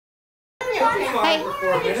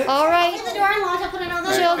Hey, all right. Open the door and lock. I'll put it on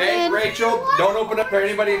the Children. Hey, Rachel, don't open up for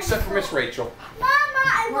anybody except for Miss Rachel.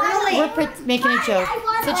 We're making a joke.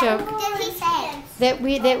 It's a joke.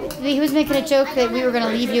 He was making a joke that we were going to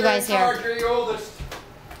leave you guys here. You're the oldest.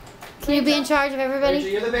 Can you be in charge of Rachel, everybody?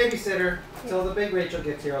 you're the babysitter until the big Rachel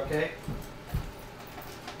gets here, okay?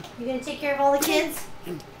 You gonna take care of all the kids?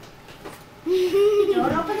 Don't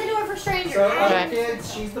open the door for strangers. So, right? other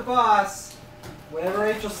kids, she's the boss. Whatever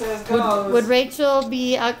Rachel says goes. Would Rachel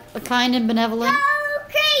be a kind and benevolent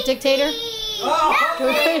dictator? Oh,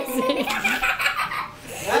 Go crazy.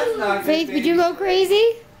 that's not Faith, good. would you go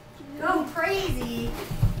crazy? Go crazy.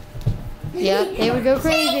 Yep, they would go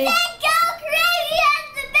crazy.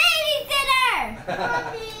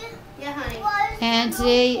 Yeah, honey. And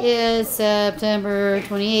today is September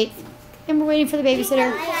 28th, and we're waiting for the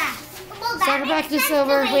babysitter. Soccer practice is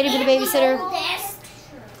over, waiting for the babysitter.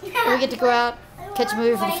 We get to go out, catch a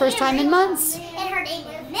movie for the first time in months. And her name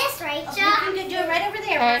is Miss Rachel. You can do it right over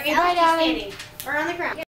there. All right, where bye, Ellie's darling. standing, or on the ground.